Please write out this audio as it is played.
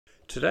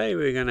Today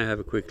we're going to have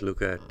a quick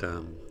look at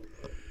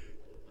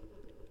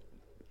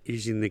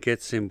using the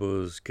get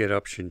symbols get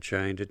option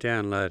chain to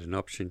download an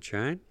option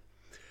chain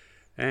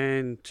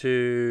and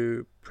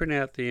to print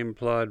out the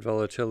implied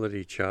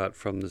volatility chart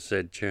from the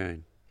said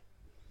chain.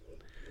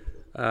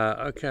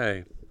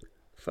 Okay,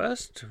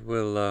 first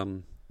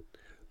we'll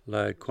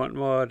load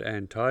quantmod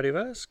and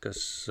tidyverse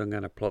because I'm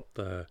going to plot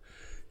the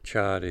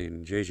chart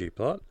in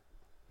GGplot.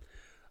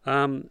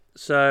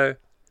 So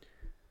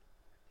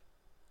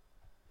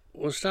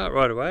we'll start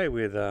right away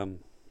with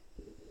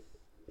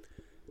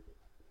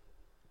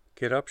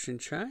get option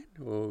chain.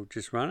 We'll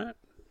just run it.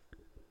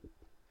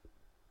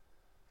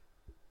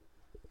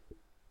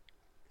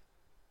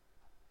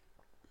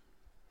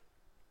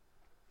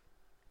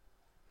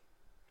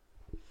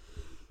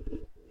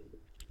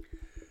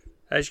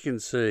 As you can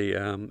see,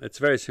 it's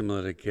very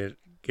similar to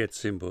get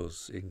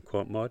symbols in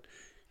quantmod.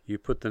 You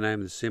put the name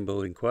of the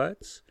symbol in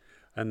quotes,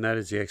 and that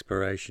is the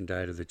expiration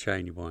date of the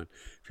chain you want.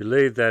 If you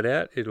leave that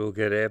out, it will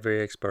get every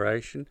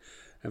expiration.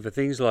 And for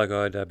things like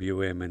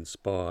IWM and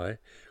SPY,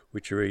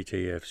 which are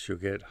ETFs, you'll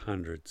get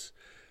hundreds,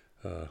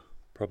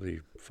 probably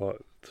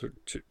 2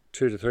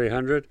 to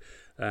 300.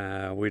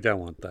 We don't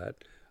want that.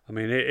 I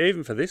mean,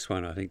 even for this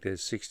one, I think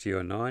there's 60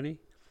 or 90.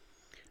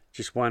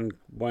 Just one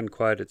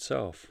quote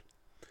itself.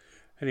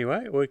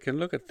 Anyway, we can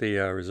look at the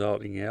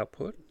resulting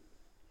output.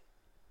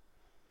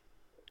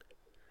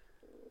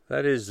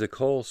 That is the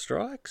call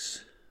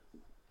strikes.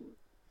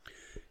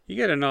 You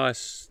get a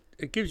nice,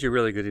 it gives you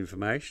really good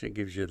information. It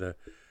gives you the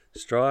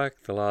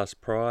strike, the last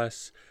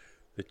price,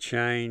 the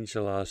change,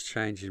 the last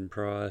change in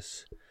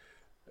price.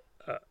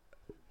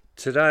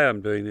 Today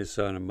I'm doing this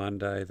on a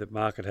Monday. The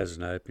market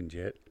hasn't opened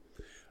yet.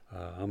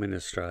 I'm in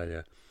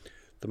Australia.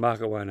 The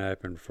market won't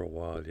open for a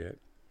while yet.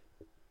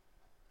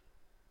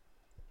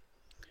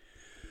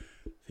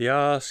 The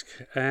ask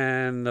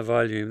and the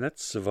volume,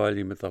 that's the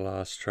volume at the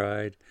last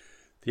trade.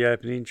 The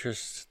open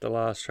interest, the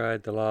last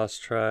trade,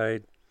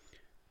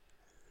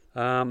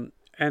 and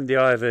the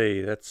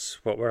IV,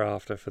 that's what we're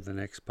after for the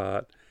next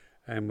part,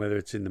 and whether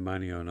it's in the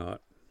money or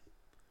not.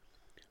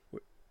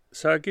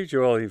 So it gives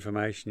you all the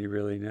information you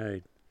really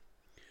need.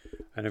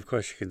 And of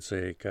course you can see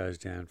it goes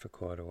down for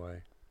quite a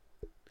way.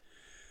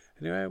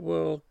 Anyway,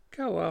 we'll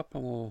go up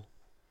and we'll...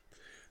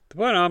 The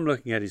one I'm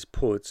looking at is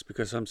puts,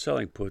 because I'm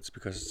selling puts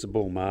because it's a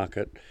bull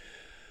market.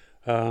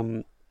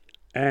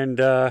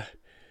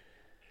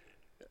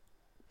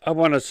 I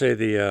want to see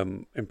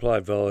the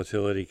implied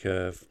volatility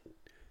curve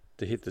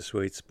to hit the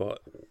sweet spot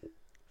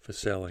for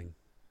selling.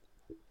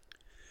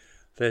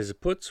 There's the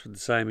puts with the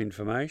same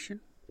information.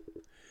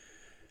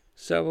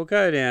 So we'll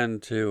go down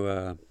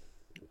to,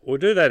 we'll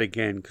do that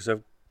again because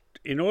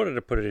in order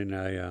to put it in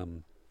a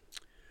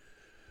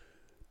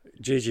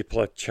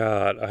GGplot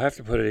chart, I have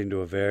to put it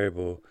into a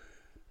variable,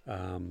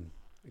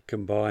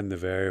 combine the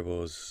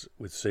variables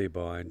with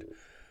cbind,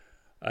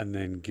 and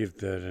then give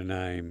that a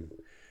name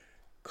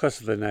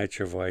because of the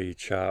nature of the way you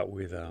chart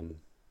with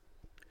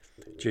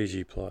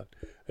GGplot.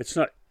 It's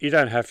not, you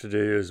don't have to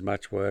do as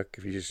much work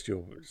if you just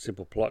do a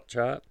simple plot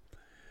chart.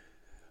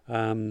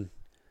 The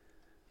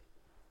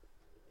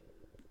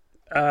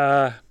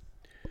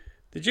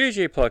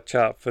GGplot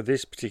chart for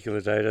this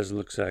particular day doesn't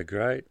look so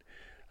great,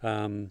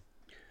 but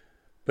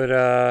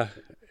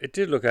it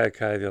did look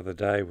okay the other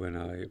day when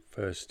I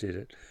first did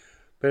it.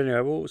 But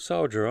anyway, we'll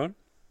soldier on.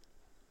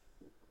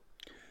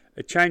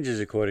 It changes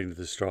according to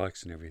the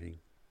strikes and everything.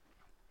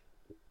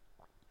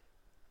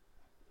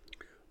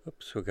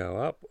 Oops, we'll go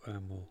up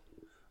and we'll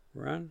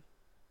run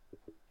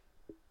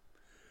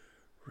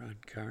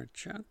current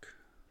chunk.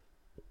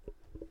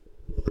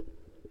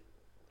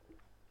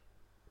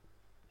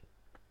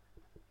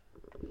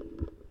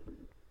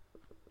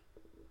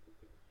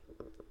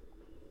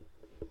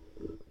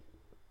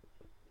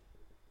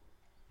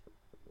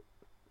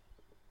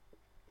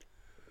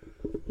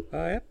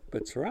 Yep,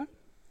 it's run.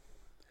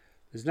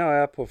 There's no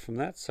output from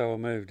that, so we'll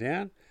move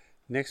down.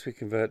 Next we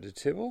convert to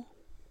Tibble.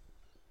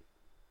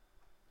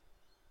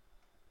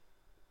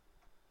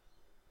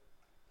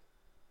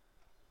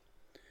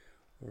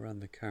 We'll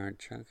run the current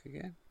chunk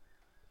again.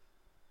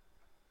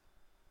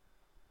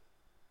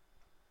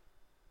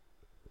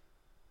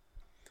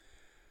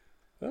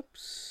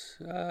 Oops,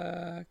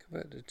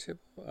 convert to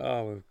Tibble.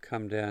 Oh, we've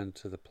come down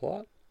to the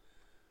plot.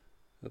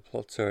 The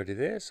plot's already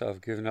there, so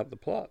I've given up the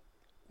plot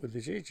with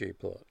the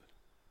GGplot.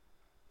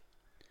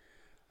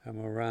 And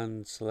we'll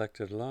run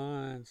selected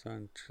lines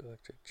on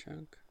selected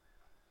chunk.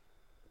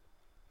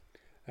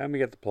 And we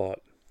get the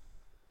plot.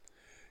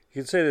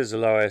 You can see there's a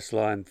lowest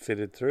line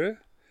fitted through.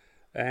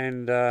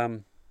 And yeah,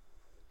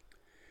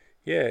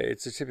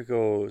 it's a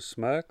typical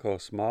smirk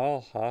or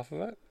smile, half of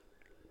it.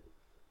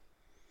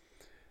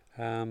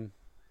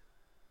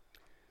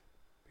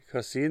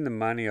 Because the in the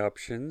money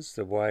options,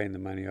 the way in the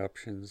money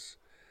options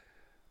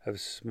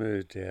have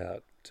smoothed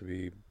out to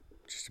be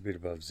just a bit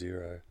above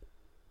zero.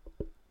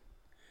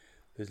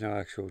 There's no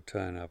actual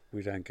turn up.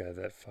 We don't go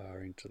that far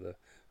into the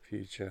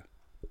future.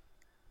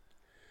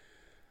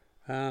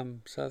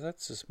 So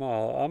that's a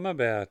smile. I'm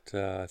about,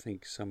 I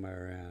think,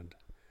 somewhere around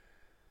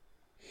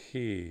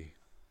here.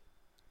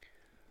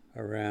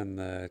 around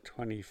the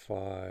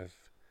 25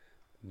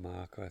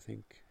 mark, I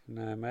think.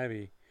 No,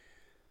 maybe.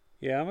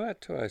 Yeah, I'm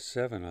about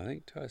 207, I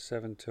think.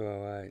 207,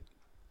 208.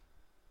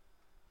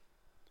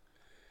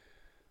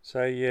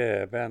 So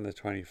yeah, about in the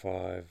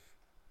 25%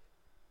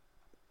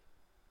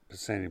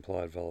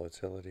 implied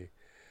volatility.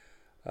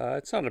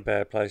 It's not a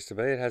bad place to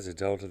be. It has a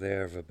delta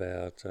there of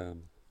about,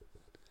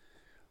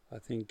 I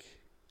think,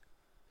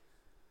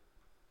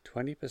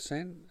 20%,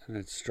 and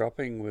it's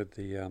dropping with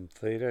the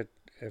theta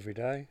every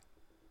day.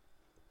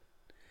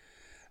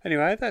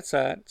 Anyway, that's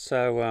that.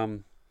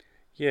 So,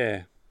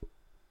 yeah,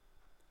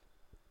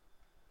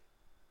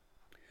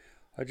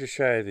 I'll just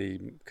show you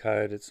the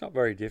code. It's not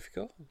very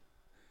difficult.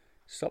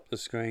 Stop the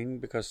screen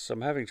because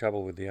I'm having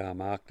trouble with the R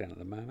markdown at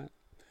the moment.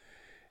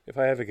 If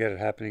I ever get it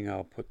happening,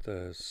 I'll put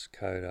this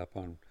code up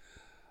on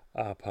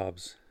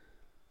RPubs.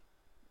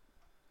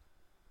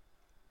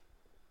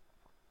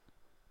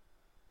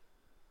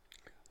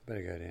 I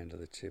better go down to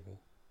the tibble.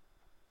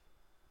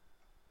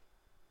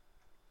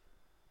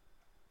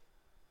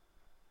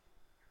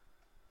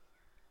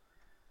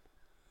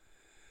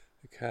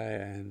 Okay,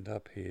 and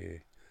up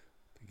here,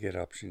 the get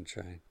option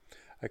chain.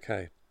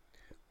 Okay,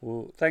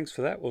 well, thanks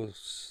for that. We'll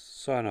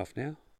sign off now.